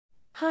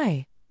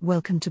Hi,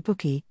 welcome to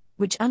Bookie,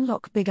 which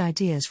unlock big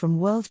ideas from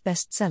world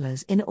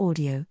bestsellers in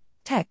audio,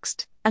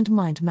 text, and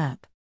mind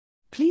map.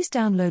 Please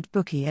download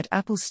Bookie at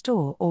Apple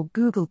Store or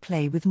Google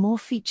Play with more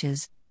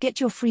features. Get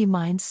your free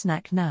mind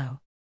snack now.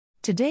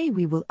 Today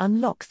we will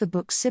unlock the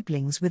book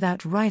Siblings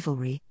Without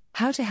Rivalry: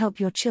 How to Help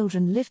Your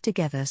Children Live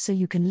Together So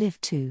You Can Live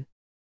Too.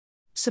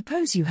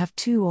 Suppose you have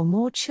 2 or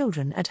more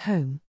children at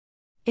home.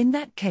 In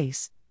that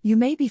case, you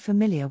may be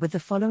familiar with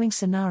the following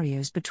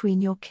scenarios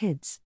between your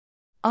kids.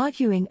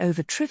 Arguing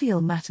over trivial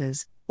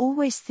matters,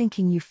 always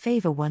thinking you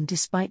favor one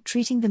despite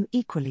treating them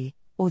equally,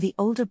 or the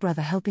older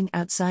brother helping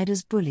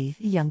outsiders bully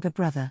the younger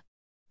brother.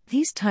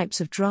 These types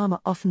of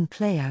drama often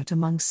play out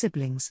among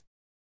siblings.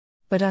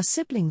 But are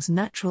siblings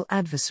natural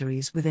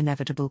adversaries with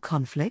inevitable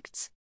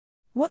conflicts?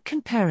 What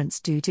can parents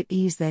do to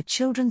ease their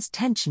children's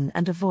tension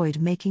and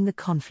avoid making the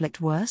conflict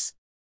worse?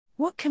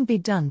 What can be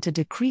done to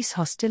decrease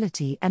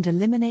hostility and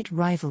eliminate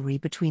rivalry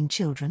between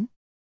children?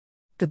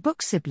 The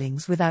book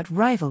Siblings Without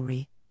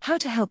Rivalry: How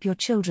to Help Your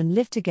Children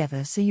Live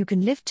Together So You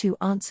Can Live Too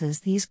answers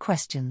these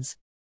questions.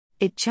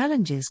 It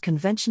challenges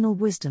conventional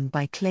wisdom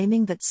by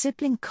claiming that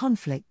sibling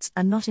conflicts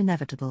are not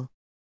inevitable.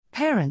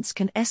 Parents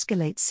can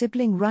escalate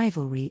sibling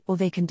rivalry, or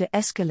they can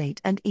de-escalate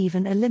and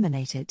even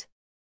eliminate it.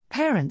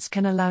 Parents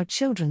can allow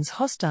children's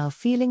hostile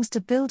feelings to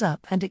build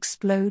up and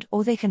explode,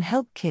 or they can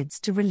help kids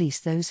to release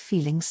those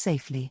feelings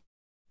safely.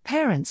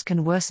 Parents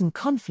can worsen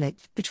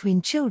conflict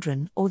between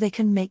children, or they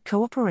can make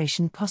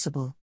cooperation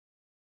possible.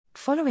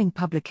 Following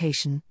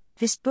publication,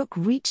 this book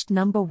reached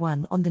number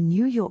 1 on the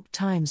New York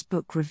Times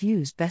Book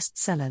Review's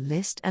bestseller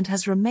list and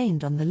has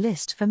remained on the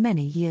list for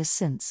many years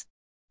since.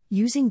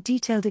 Using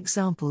detailed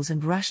examples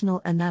and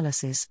rational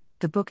analysis,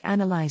 the book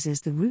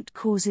analyzes the root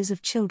causes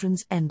of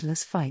children's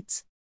endless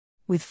fights.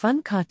 With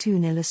fun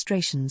cartoon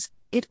illustrations,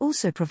 it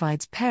also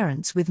provides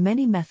parents with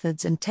many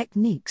methods and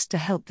techniques to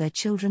help their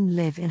children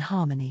live in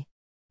harmony.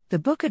 The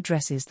book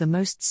addresses the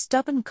most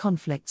stubborn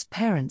conflicts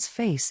parents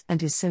face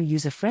and is so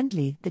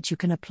user-friendly that you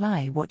can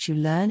apply what you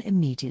learn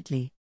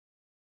immediately.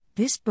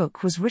 This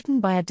book was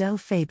written by Adele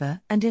Faber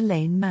and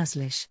Elaine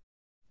Maslish.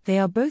 They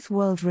are both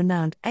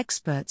world-renowned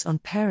experts on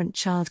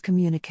parent-child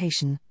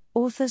communication,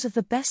 authors of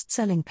the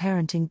best-selling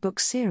parenting book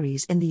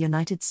series in the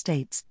United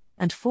States,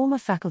 and former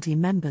faculty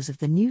members of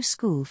the New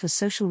School for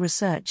Social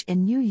Research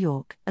in New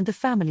York and the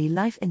Family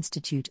Life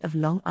Institute of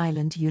Long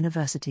Island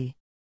University.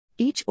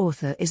 Each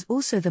author is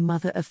also the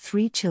mother of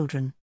 3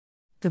 children.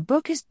 The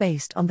book is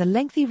based on the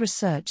lengthy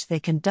research they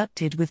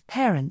conducted with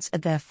parents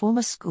at their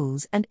former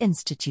schools and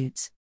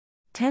institutes.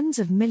 Tens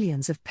of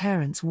millions of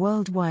parents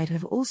worldwide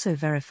have also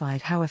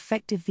verified how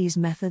effective these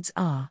methods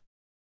are.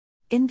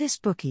 In this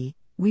Bookie,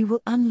 we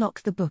will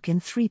unlock the book in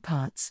 3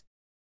 parts.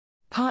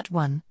 Part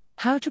 1: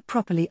 How to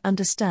properly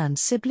understand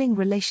sibling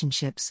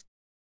relationships.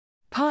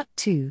 Part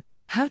 2: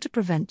 How to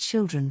prevent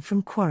children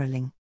from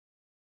quarreling.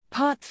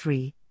 Part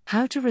 3: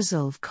 How to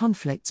resolve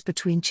conflicts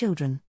between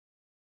children.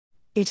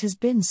 It has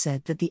been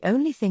said that the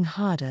only thing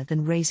harder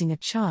than raising a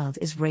child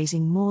is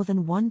raising more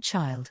than one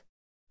child.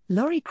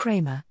 Lori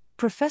Kramer,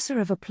 professor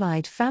of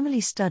applied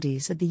family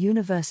studies at the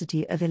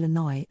University of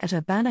Illinois at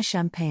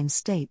Urbana-Champaign,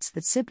 states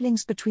that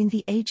siblings between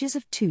the ages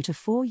of 2 to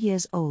 4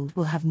 years old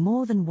will have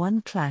more than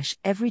one clash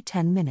every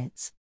 10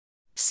 minutes.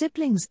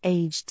 Siblings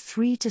aged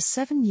 3 to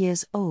 7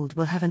 years old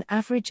will have an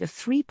average of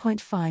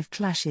 3.5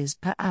 clashes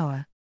per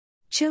hour.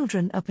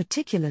 Children are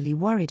particularly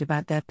worried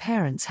about their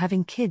parents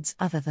having kids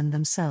other than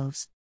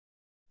themselves.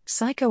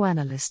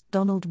 Psychoanalyst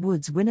Donald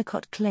Woods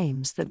Winnicott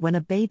claims that when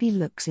a baby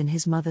looks in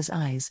his mother's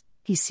eyes,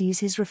 he sees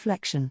his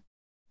reflection.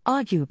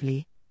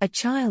 Arguably, a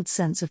child's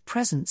sense of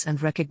presence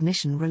and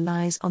recognition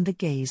relies on the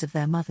gaze of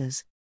their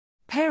mothers.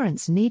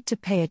 Parents need to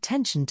pay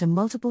attention to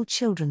multiple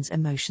children's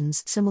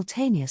emotions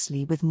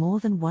simultaneously with more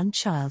than one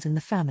child in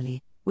the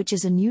family, which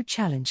is a new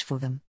challenge for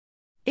them.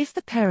 If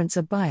the parents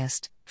are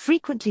biased,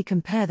 frequently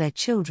compare their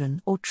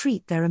children, or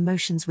treat their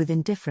emotions with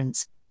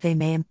indifference, they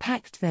may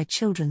impact their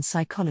children's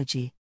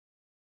psychology.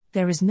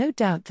 There is no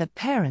doubt that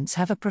parents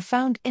have a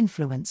profound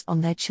influence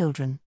on their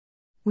children.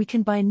 We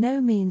can by no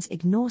means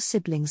ignore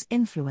siblings'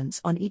 influence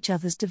on each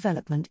other's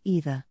development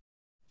either.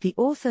 The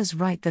authors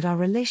write that our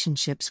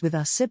relationships with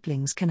our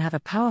siblings can have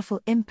a powerful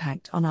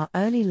impact on our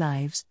early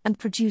lives and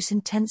produce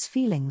intense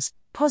feelings,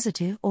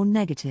 positive or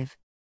negative.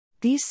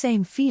 These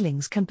same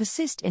feelings can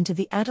persist into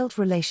the adult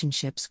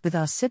relationships with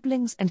our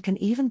siblings and can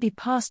even be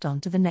passed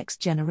on to the next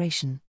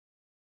generation.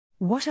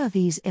 What are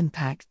these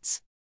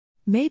impacts?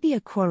 Maybe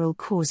a quarrel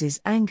causes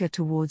anger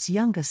towards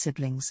younger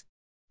siblings.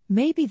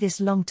 Maybe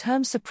this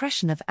long-term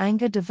suppression of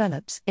anger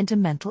develops into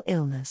mental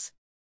illness.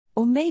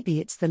 Or maybe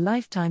it's the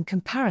lifetime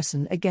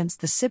comparison against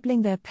the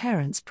sibling their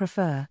parents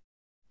prefer.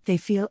 They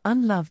feel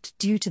unloved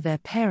due to their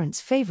parents'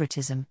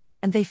 favoritism,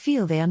 and they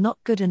feel they are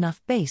not good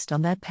enough based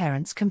on their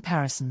parents'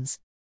 comparisons.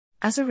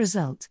 As a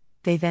result,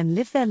 they then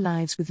live their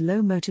lives with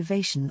low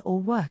motivation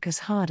or work as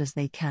hard as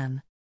they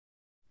can.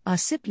 Are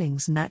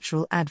siblings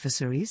natural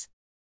adversaries?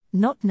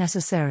 Not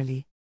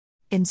necessarily.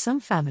 In some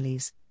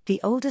families,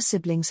 the older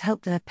siblings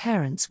help their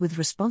parents with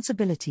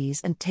responsibilities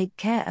and take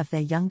care of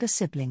their younger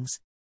siblings.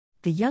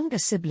 The younger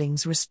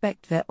siblings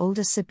respect their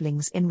older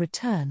siblings in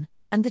return,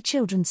 and the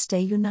children stay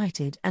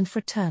united and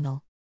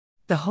fraternal.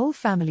 The whole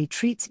family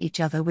treats each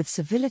other with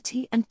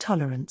civility and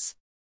tolerance.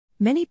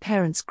 Many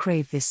parents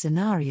crave this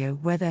scenario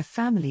where their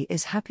family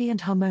is happy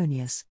and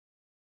harmonious.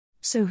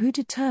 So who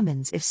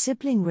determines if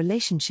sibling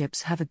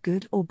relationships have a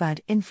good or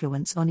bad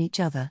influence on each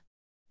other?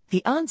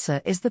 The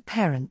answer is the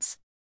parents.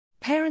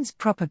 Parents'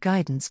 proper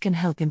guidance can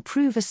help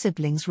improve a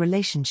sibling's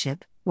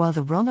relationship, while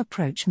the wrong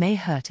approach may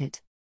hurt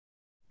it.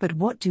 But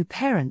what do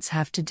parents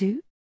have to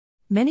do?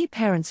 Many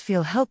parents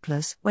feel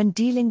helpless when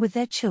dealing with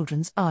their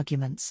children's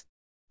arguments.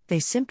 They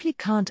simply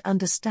can't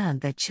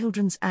understand their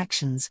children's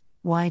actions.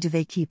 Why do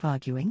they keep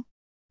arguing?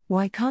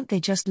 Why can't they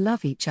just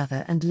love each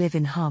other and live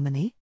in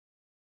harmony?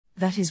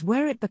 That is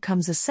where it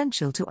becomes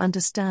essential to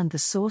understand the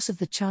source of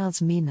the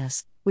child's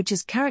meanness, which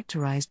is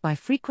characterized by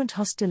frequent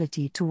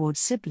hostility towards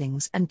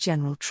siblings and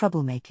general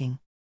troublemaking.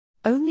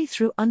 Only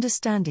through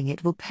understanding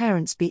it will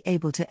parents be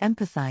able to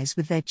empathize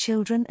with their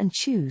children and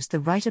choose the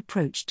right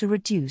approach to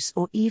reduce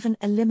or even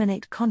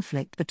eliminate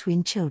conflict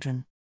between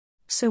children.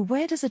 So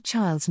where does a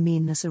child's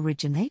meanness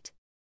originate?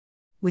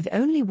 With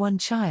only one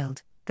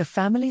child, the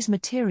family's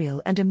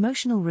material and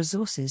emotional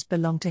resources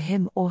belong to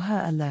him or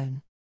her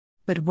alone.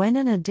 But when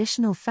an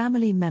additional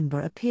family member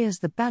appears,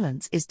 the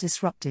balance is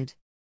disrupted.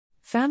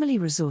 Family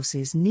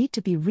resources need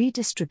to be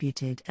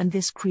redistributed, and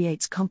this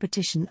creates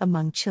competition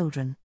among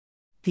children.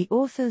 The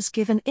authors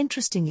give an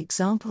interesting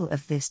example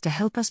of this to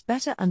help us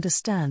better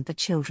understand the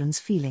children's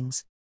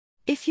feelings.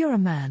 If you're a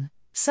man,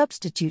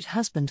 substitute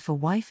husband for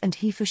wife and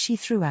he for she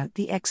throughout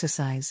the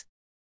exercise.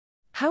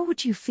 How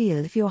would you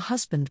feel if your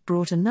husband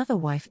brought another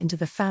wife into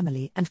the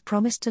family and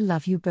promised to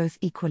love you both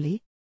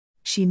equally?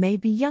 She may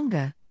be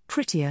younger,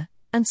 prettier,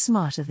 and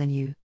smarter than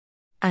you.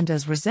 And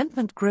as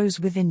resentment grows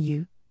within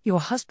you, your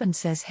husband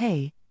says,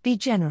 "Hey, be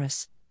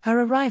generous, her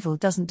arrival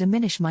doesn't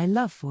diminish my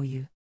love for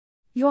you."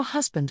 Your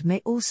husband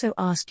may also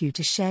ask you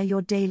to share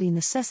your daily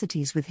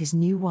necessities with his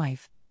new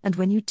wife, and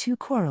when you two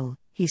quarrel,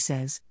 he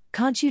says,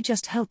 "Can't you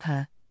just help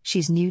her,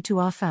 she's new to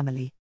our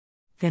family."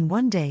 Then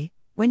one day,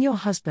 when your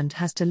husband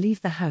has to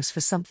leave the house for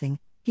something,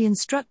 he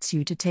instructs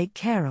you to take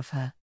care of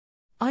her.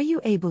 Are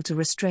you able to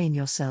restrain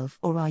yourself,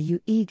 or are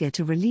you eager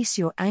to release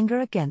your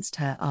anger against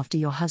her after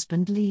your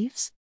husband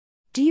leaves?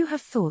 Do you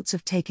have thoughts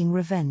of taking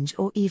revenge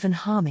or even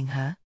harming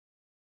her?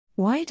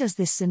 Why does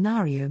this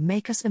scenario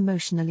make us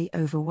emotionally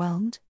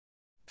overwhelmed?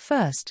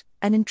 First,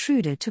 an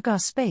intruder took our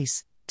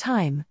space,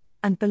 time,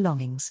 and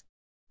belongings.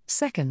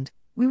 Second,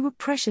 we were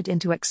pressured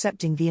into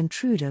accepting the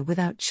intruder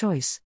without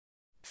choice.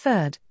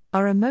 Third,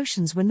 our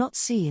emotions were not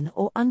seen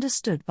or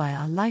understood by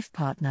our life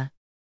partner.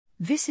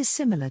 This is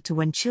similar to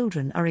when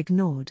children are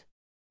ignored.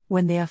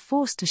 When they are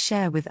forced to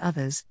share with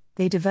others,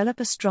 they develop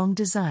a strong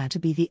desire to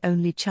be the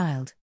only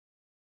child.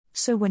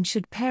 So when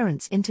should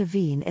parents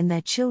intervene in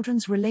their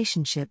children's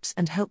relationships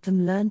and help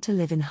them learn to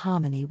live in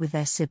harmony with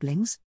their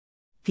siblings?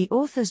 The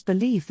authors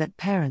believe that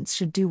parents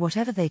should do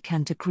whatever they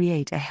can to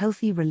create a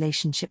healthy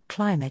relationship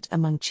climate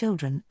among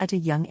children at a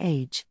young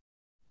age.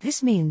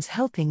 This means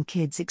helping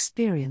kids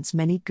experience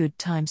many good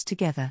times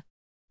together.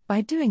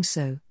 By doing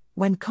so,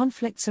 when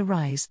conflicts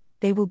arise,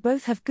 they will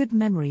both have good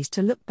memories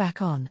to look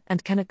back on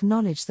and can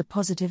acknowledge the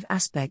positive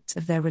aspects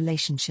of their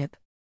relationship.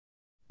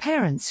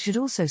 Parents should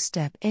also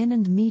step in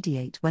and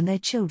mediate when their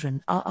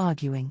children are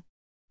arguing.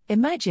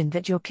 Imagine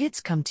that your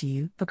kids come to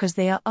you because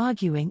they are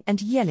arguing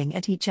and yelling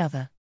at each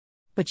other.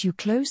 But you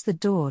close the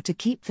door to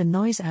keep the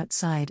noise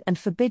outside and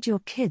forbid your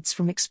kids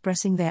from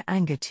expressing their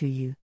anger to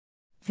you.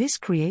 This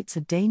creates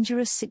a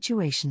dangerous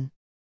situation.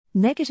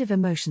 Negative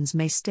emotions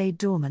may stay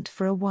dormant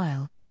for a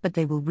while, but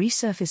they will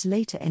resurface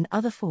later in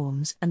other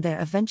forms, and their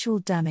eventual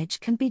damage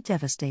can be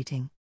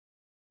devastating.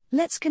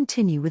 Let's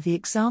continue with the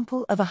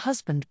example of a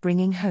husband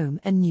bringing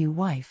home a new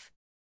wife.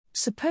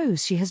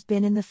 Suppose she has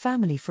been in the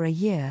family for a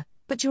year,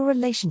 but your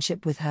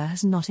relationship with her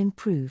has not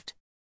improved.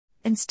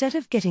 Instead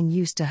of getting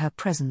used to her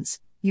presence,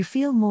 you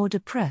feel more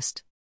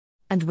depressed.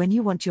 And when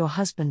you want your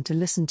husband to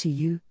listen to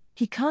you,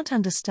 he can't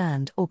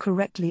understand or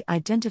correctly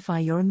identify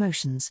your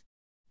emotions.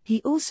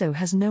 He also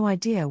has no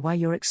idea why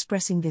you're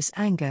expressing this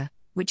anger,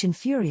 which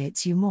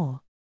infuriates you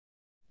more.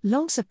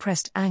 Long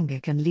suppressed anger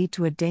can lead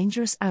to a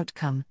dangerous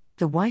outcome.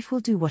 The wife will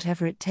do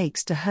whatever it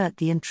takes to hurt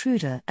the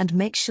intruder and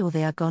make sure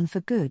they are gone for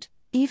good,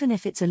 even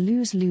if it's a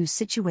lose-lose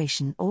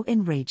situation or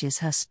enrages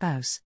her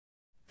spouse.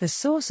 The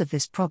source of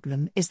this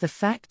problem is the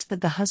fact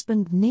that the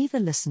husband neither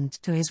listened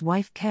to his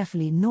wife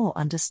carefully nor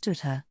understood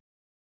her.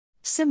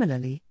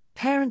 Similarly,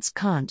 parents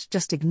can't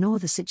just ignore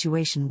the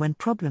situation when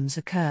problems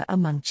occur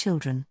among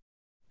children.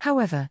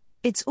 However,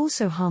 it's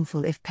also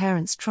harmful if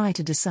parents try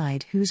to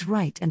decide who's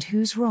right and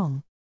who's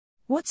wrong.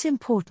 What's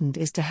important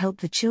is to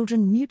help the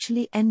children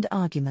mutually end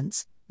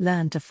arguments,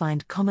 learn to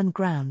find common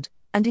ground,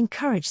 and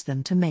encourage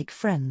them to make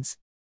friends.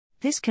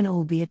 This can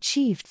all be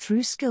achieved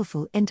through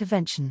skillful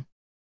intervention.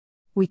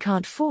 We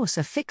can't force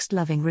a fixed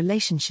loving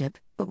relationship,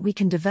 but we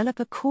can develop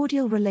a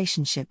cordial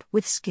relationship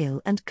with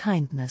skill and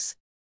kindness.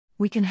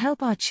 We can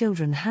help our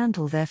children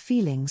handle their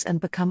feelings and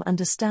become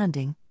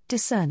understanding,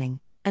 discerning,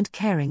 and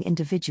caring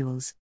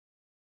individuals.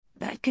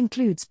 That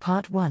concludes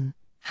part 1,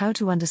 How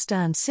to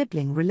Understand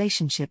Sibling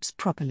Relationships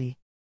Properly.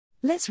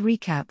 Let's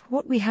recap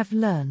what we have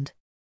learned.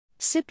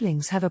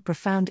 Siblings have a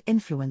profound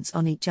influence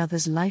on each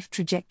other's life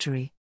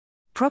trajectory.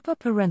 Proper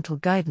parental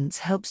guidance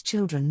helps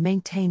children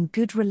maintain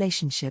good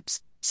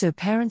relationships, so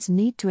parents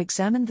need to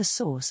examine the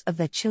source of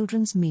their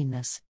children's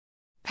meanness.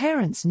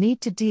 Parents need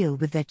to deal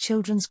with their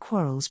children's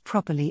quarrels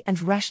properly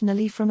and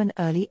rationally from an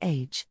early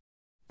age.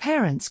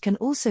 Parents can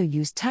also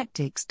use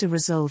tactics to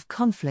resolve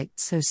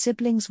conflicts so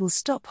siblings will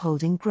stop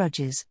holding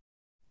grudges.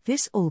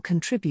 This all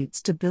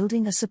contributes to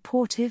building a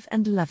supportive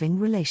and loving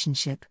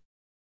relationship.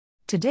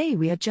 Today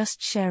we are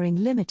just sharing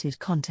limited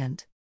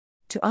content.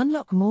 To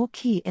unlock more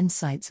key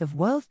insights of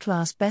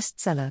world-class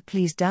bestseller,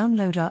 please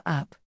download our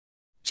app.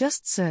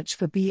 Just search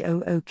for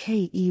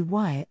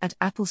BOOKEY at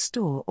Apple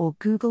Store or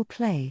Google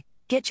Play.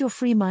 Get your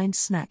free mind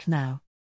snack now.